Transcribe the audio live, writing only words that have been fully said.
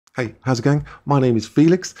Hey, how's it going? My name is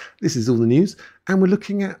Felix. This is All the News, and we're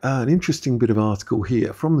looking at an interesting bit of article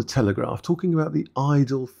here from the Telegraph talking about the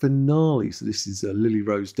Idol finale. So this is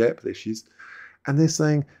Lily-rose Depp, there she is, and they're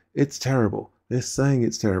saying it's terrible. They're saying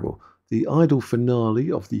it's terrible. The Idol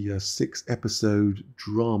finale of the 6-episode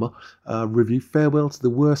drama review, farewell to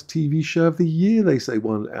the worst TV show of the year. They say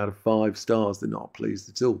 1 out of 5 stars. They're not pleased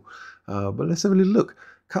at all. But let's have a little look.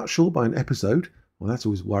 Cut short by an episode. Well, that's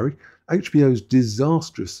always a worry. HBO's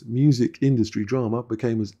disastrous music industry drama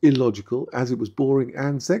became as illogical as it was boring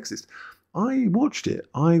and sexist. I watched it.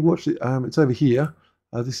 It's over here.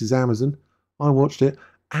 This is Amazon. I watched it,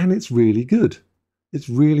 and it's really good. It's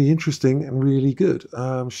really interesting and really good.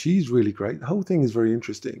 She's really great. The whole thing is very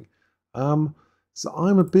interesting. So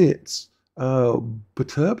I'm a bit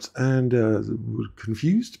perturbed and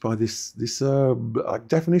confused by this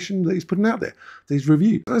definition that he's putting out there, these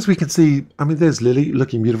reviews. As we can see, I mean, there's Lily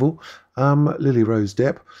looking beautiful, Lily-rose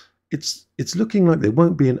Depp. It's looking like there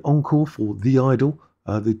won't be an encore for The Idol,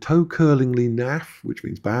 the toe-curlingly naff, which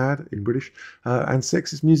means bad in British, and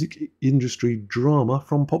sexist music industry drama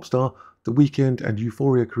from pop star The Weeknd and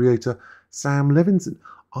Euphoria creator Sam Levinson.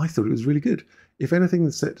 I thought it was really good. If anything,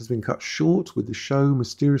 the set has been cut short, with the show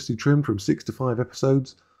mysteriously trimmed from 6 to 5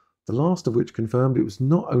 episodes, the last of which confirmed it was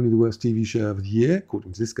not only the worst TV show of the year,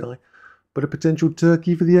 according to this guy, but a potential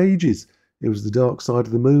turkey for the ages. It was the dark side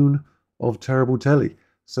of the moon of terrible telly.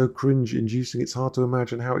 So cringe-inducing, it's hard to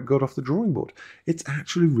imagine how it got off the drawing board. It's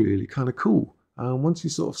actually really kind of cool. Once you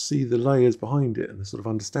sort of see the layers behind it and the sort of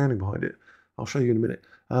understanding behind it, I'll show you in a minute.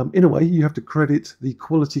 In a way, you have to credit the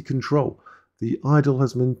quality control. The Idol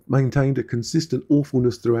has maintained a consistent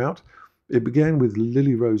awfulness throughout. It began with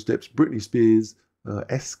Lily-rose Depp's Britney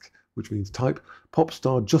Spears-esque, which means type, pop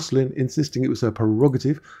star Jocelyn insisting it was her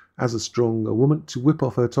prerogative as a strong woman to whip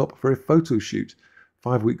off her top for a photo shoot.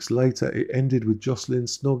 5 weeks later, it ended with Jocelyn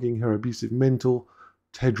snogging her abusive mentor,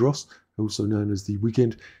 Tedros, also known as The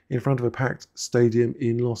Weeknd, in front of a packed stadium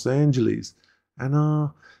in Los Angeles. And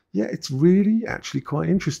yeah, it's really actually quite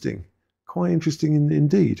interesting. Quite interesting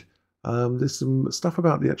indeed. There's some stuff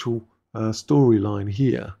about the actual storyline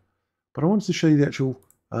here, but I wanted to show you the actual,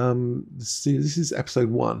 this is episode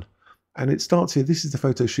 1, and it starts here. This is the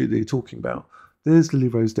photo shoot that you're talking about. There's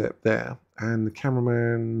Lily-rose Depp there, and the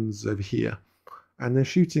cameraman's over here, and they're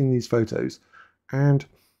shooting these photos, and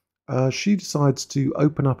she decides to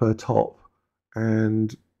open up her top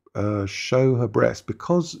and show her breast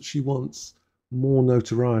because she wants more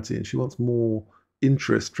notoriety and she wants more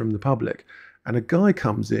interest from the public. And a guy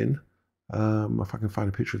comes in. If I can find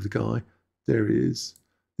a picture of the guy, there he is.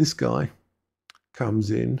 This guy comes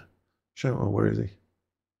in. Where is he?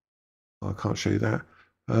 Oh, I can't show you that.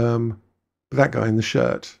 But that guy in the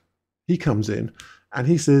shirt, he comes in and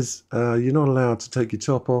he says, "You're not allowed to take your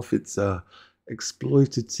top off. It's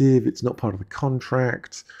exploitative. It's not part of the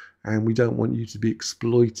contract, and we don't want you to be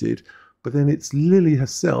exploited." But then it's Lily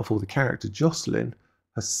herself, or the character Jocelyn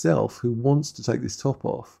herself, who wants to take this top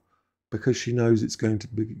off, because she knows it's going to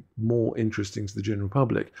be more interesting to the general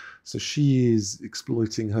public. So she is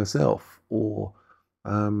exploiting herself, or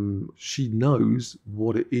she knows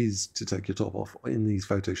what it is to take your top off in these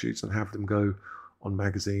photo shoots and have them go on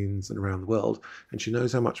magazines and around the world. And she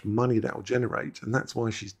knows how much money that will generate, and that's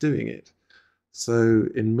why she's doing it. So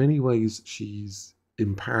in many ways, she's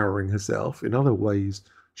empowering herself. In other ways,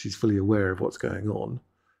 she's fully aware of what's going on.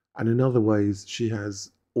 And in other ways, she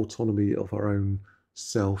has autonomy of her own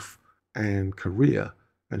self and career,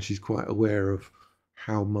 and she's quite aware of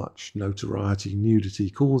how much notoriety nudity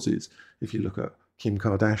causes. If you look at Kim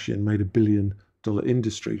Kardashian, made $1 billion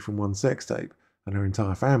industry from one sex tape, and her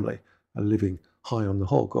entire family are living high on the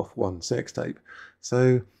hog off one sex tape.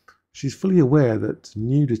 So she's fully aware that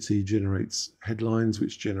nudity generates headlines,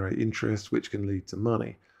 which generate interest, which can lead to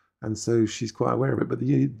money, and so she's quite aware of it. But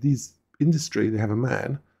these industry, they have a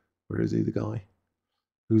man, where is he, the guy,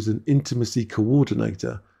 who's an intimacy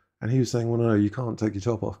coordinator. And he was saying, well, no, you can't take your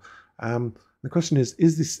top off. The question is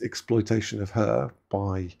this exploitation of her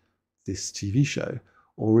by this TV show,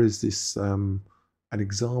 or is this an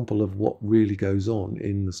example of what really goes on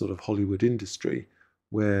in the sort of Hollywood industry,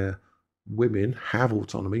 where women have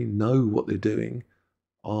autonomy, know what they're doing,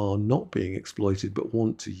 are not being exploited, but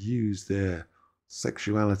want to use their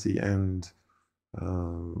sexuality and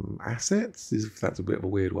assets, if that's a bit of a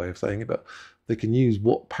weird way of saying it, but they can use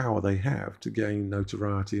what power they have to gain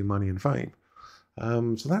notoriety and money and fame.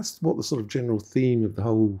 So that's what the sort of general theme of the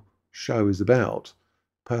whole show is about.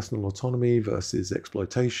 Personal autonomy versus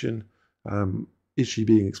exploitation. Is she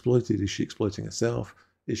being exploited? Is she exploiting herself?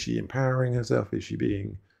 Is she empowering herself? Is she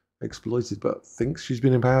being exploited but thinks she's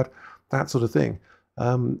been empowered? That sort of thing.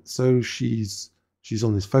 So she's she's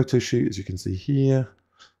on this photo shoot, as you can see here,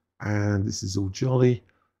 and this is all jolly.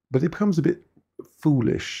 But it becomes a bit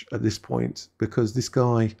foolish at this point because this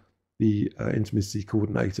guy, the intimacy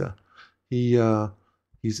coordinator,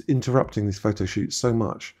 he's interrupting this photo shoot so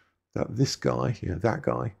much that this guy, that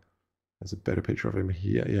guy, there's a better picture of him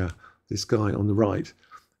here, this guy on the right,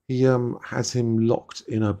 he has him locked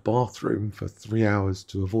in a bathroom for 3 hours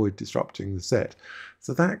to avoid disrupting the set.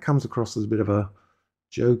 So that comes across as a bit of a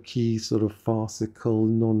jokey, sort of farcical,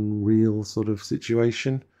 non-real sort of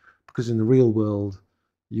situation, because in the real world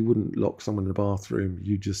you wouldn't lock someone in a bathroom.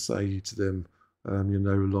 You just say to them, you're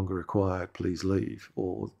no longer required, please leave,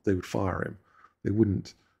 or they would fire him. They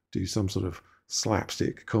wouldn't do some sort of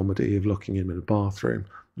slapstick comedy of locking him in a bathroom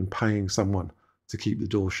and paying someone to keep the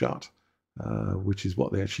door shut, which is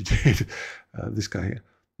what they actually did. This guy here,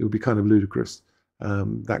 it would be kind of ludicrous.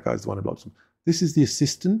 That guy's the one who blocks him. This is the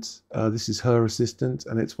assistant. This is her assistant,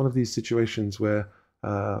 and it's one of these situations where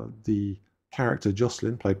the character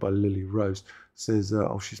Jocelyn, played by Lily-rose, says,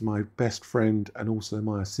 "Oh, she's my best friend and also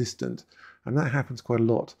my assistant," and that happens quite a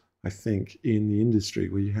lot, I think, in the industry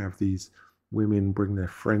where you have these women bring their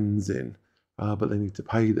friends in, but they need to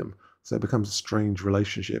pay them, so it becomes a strange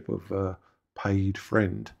relationship of paid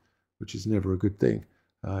friend, which is never a good thing.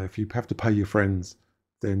 If you have to pay your friends,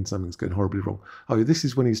 then something's going horribly wrong. Oh, this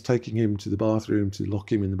is when he's taking him to the bathroom to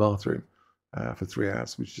lock him in the bathroom for 3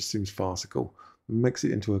 hours, which just seems farcical. It makes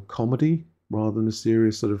it into a comedy rather than a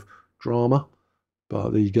serious sort of drama.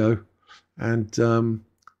 But there you go. And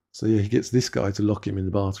so yeah, he gets this guy to lock him in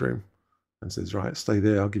the bathroom and says, right, stay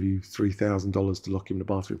there. I'll give you $3,000 to lock him in the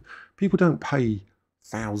bathroom. People don't pay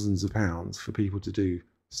thousands of pounds for people to do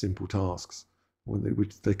simple tasks. When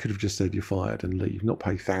they could have just said you're fired and leave, not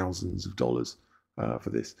pay thousands of dollars for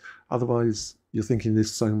this. Otherwise, you're thinking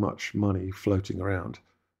there's so much money floating around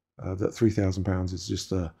that £3,000 is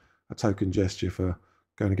just a token gesture for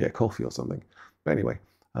going to get a coffee or something. But anyway,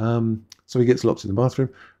 so he gets locked in the bathroom,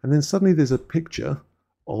 and then suddenly there's a picture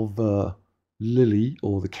of Lily,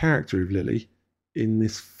 or the character of Lily, in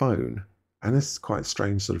this phone, and this is quite a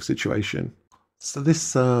strange sort of situation. So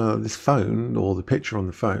this this phone, or the picture on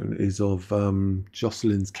the phone, is of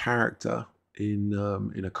Jocelyn's character in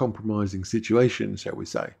a compromising situation, shall we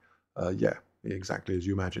say? Yeah, exactly as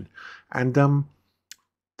you imagine. And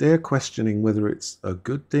they're questioning whether it's a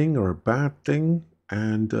good thing or a bad thing,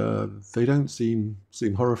 and they don't seem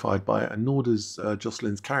horrified by it, and nor does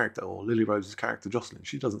Jocelyn's character, or Lily-rose's character Jocelyn.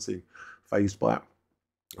 She doesn't seem fazed by it.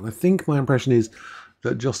 And I think my impression is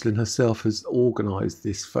that Jocelyn herself has organised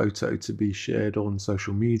this photo to be shared on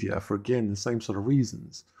social media for, again, the same sort of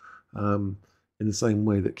reasons. In the same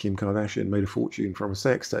way that Kim Kardashian made a fortune from a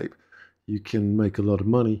sex tape, you can make a lot of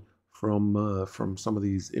money from some of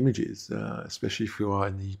these images, especially if you are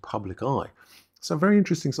in the public eye. So very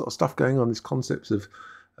interesting sort of stuff going on, this concept of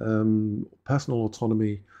personal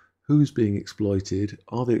autonomy. Who's being exploited?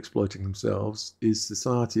 Are they exploiting themselves? Is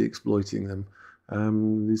society exploiting them?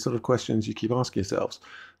 These sort of questions you keep asking yourselves.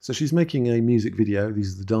 So she's making a music video.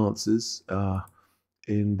 These are the dancers.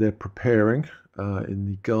 They're preparing in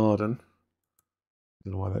the garden. I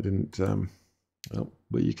don't know why that didn't,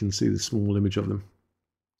 but you can see the small image of them.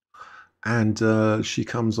 And she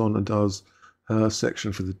comes on and does her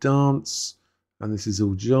section for the dance, and this is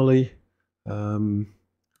all jolly.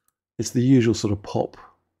 It's the usual sort of pop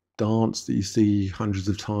dance that you see hundreds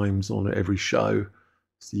of times on every show.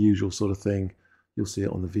 It's the usual sort of thing. You'll see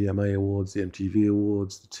it on the VMA Awards, the MTV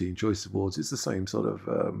Awards, the Teen Choice Awards. It's the same sort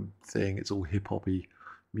of thing. It's all hip-hoppy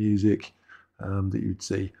music that you'd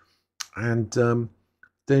see. And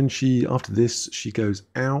then after this, she goes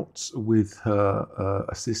out with her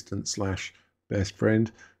assistant slash best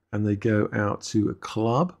friend, and they go out to a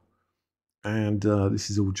club. And this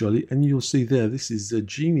is all jolly. And you'll see there, this is a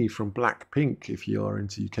Genie from Blackpink, if you are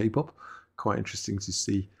into K-pop. Quite interesting to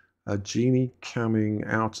see a Genie coming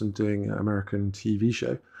out and doing an American TV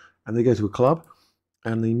show. And they go to a club,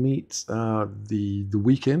 and they meet the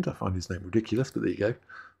Weeknd. I find his name ridiculous, but there you go.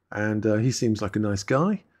 And he seems like a nice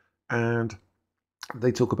guy. And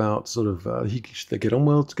they talk about sort of, they get on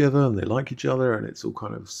well together, and they like each other, and it's all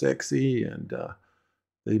kind of sexy. And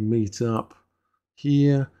they meet up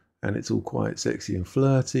here, and it's all quite sexy and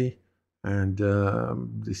flirty, and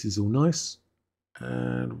this is all nice.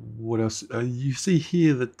 And what else? You see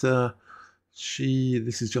here that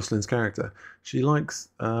this is Jocelyn's character. She likes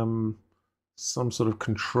some sort of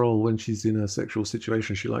control when she's in a sexual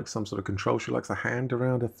situation. She likes some sort of control. She likes a hand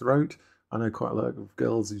around her throat. I know quite a lot of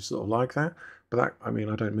girls who sort of like that, but that, I mean,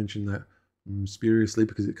 I don't mention that spuriously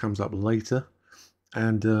because it comes up later.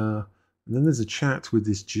 And then there's a chat with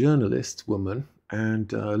this journalist woman, and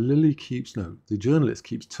the journalist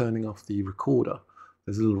keeps turning off the recorder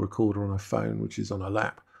there's a little recorder on her phone, which is on her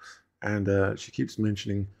lap, and she keeps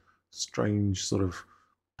mentioning strange sort of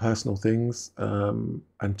personal things,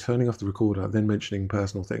 and turning off the recorder, then mentioning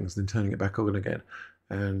personal things, then turning it back on again.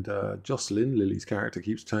 And Jocelyn, Lily's character,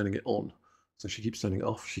 keeps turning it on. So she keeps turning it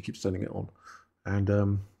off, she keeps turning it on.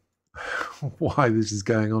 And why this is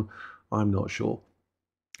going on, I'm not sure.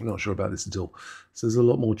 I'm not sure about this at all. So there's a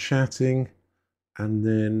lot more chatting, and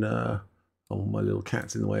then oh, my little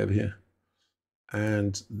cat's in the way over here.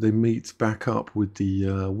 And they meet back up with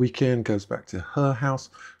the weekend, goes back to her house,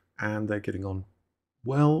 and they're getting on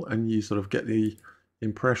well, and you sort of get the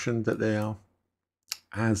impression that they are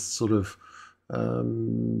as sort of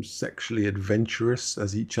sexually adventurous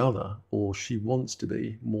as each other, or she wants to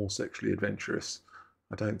be more sexually adventurous.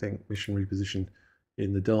 I don't think mission reposition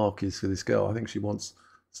in the dark is for this girl. I think she wants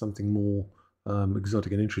something more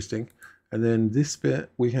exotic and interesting. And then this bit,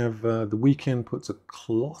 we have the weekend puts a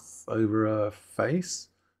cloth over her face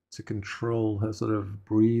to control her sort of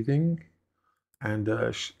breathing. And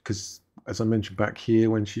because, as I mentioned back here,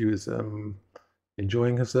 when she was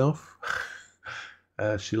enjoying herself,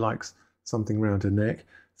 she likes something around her neck.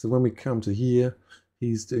 So when we come to here,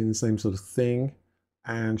 he's doing the same sort of thing,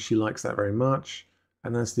 and she likes that very much.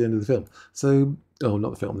 And that's the end of the film. So, oh,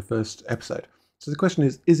 not the film, the first episode. So the question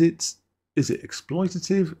is it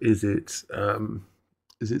exploitative? Is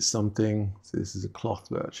it something? So this is a cloth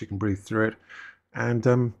that she can breathe through it,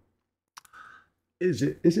 and is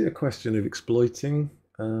it a question of exploiting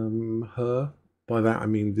her? By that I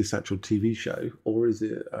mean this actual TV show, or is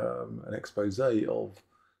it an expose of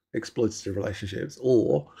exploitative relationships,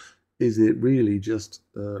 or is it really just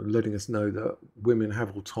letting us know that women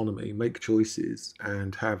have autonomy, make choices,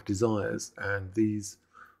 and have desires, and these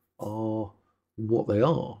are what they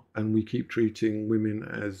are, and we keep treating women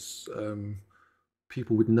as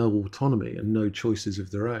people with no autonomy and no choices of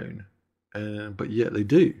their own, but yet they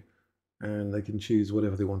do, and they can choose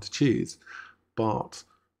whatever they want to choose. But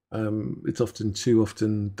it's too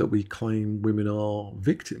often that we claim women are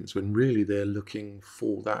victims when really they're looking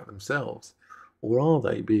for that themselves. Or are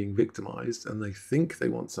they being victimized and they think they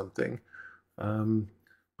want something, but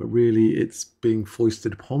really it's being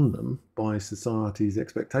foisted upon them by society's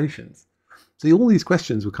expectations? See, all these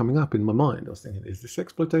questions were coming up in my mind. I was thinking, is this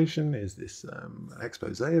exploitation? Is this an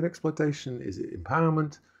expose of exploitation? Is it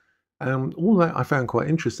empowerment? All that I found quite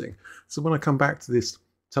interesting. So when I come back to this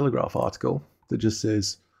Telegraph article that just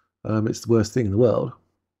says it's the worst thing in the world,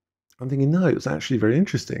 I'm thinking, no, it's actually very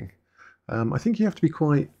interesting. I think you have to be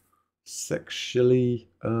quite sexually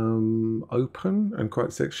open and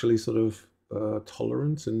quite sexually sort of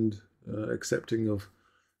tolerant and accepting of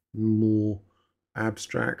more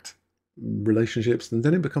abstract relationships, and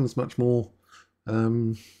then it becomes much more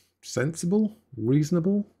sensible,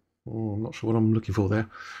 reasonable. Oh, I'm not sure what I'm looking for there,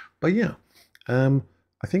 but yeah, I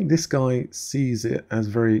think this guy sees it as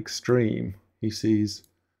very extreme. He sees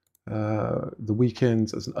the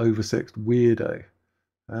weekends as an oversexed weirdo.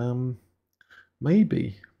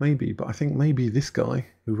 Maybe, but I think maybe this guy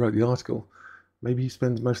who wrote the article, maybe he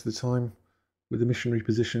spends most of the time with the missionary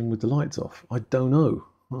position with the lights off. I don't know.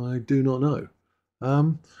 I do not know.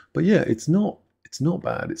 But yeah, it's not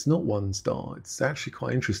bad. It's not 1 star. It's actually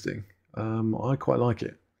quite interesting. I quite like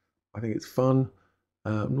it. I think it's fun.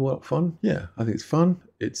 What fun? Yeah, I think it's fun.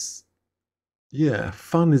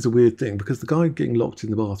 Fun is a weird thing because the guy getting locked in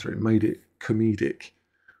the bathroom made it comedic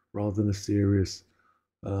rather than a serious,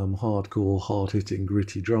 hardcore, hard-hitting,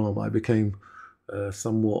 gritty drama. It became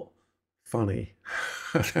somewhat funny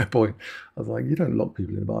at that point. I was like, you don't lock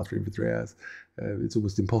people in the bathroom for 3 hours. It's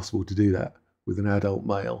almost impossible to do that with an adult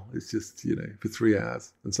male. It's just, for 3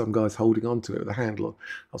 hours, and some guy's holding on to it with a handle on.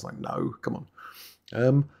 I was like, no, come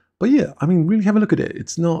on. But yeah, I mean, really have a look at it.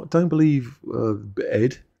 It's not, don't believe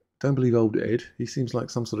Ed. Don't believe old Ed. He seems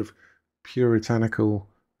like some sort of puritanical,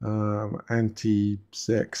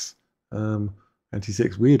 anti-sex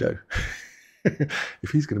weirdo.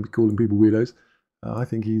 If he's going to be calling people weirdos, I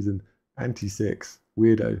think he's an anti-sex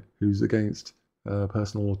weirdo who's against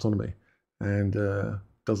personal autonomy and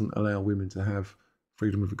doesn't allow women to have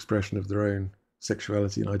freedom of expression of their own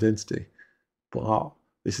sexuality and identity. But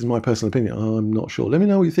this is my personal opinion. I'm not sure. Let me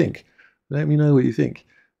know what you think. Let me know what you think.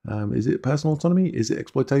 Is it personal autonomy? Is it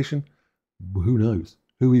exploitation? Who knows?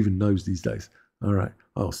 Who even knows these days? All right.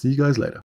 I'll see you guys later.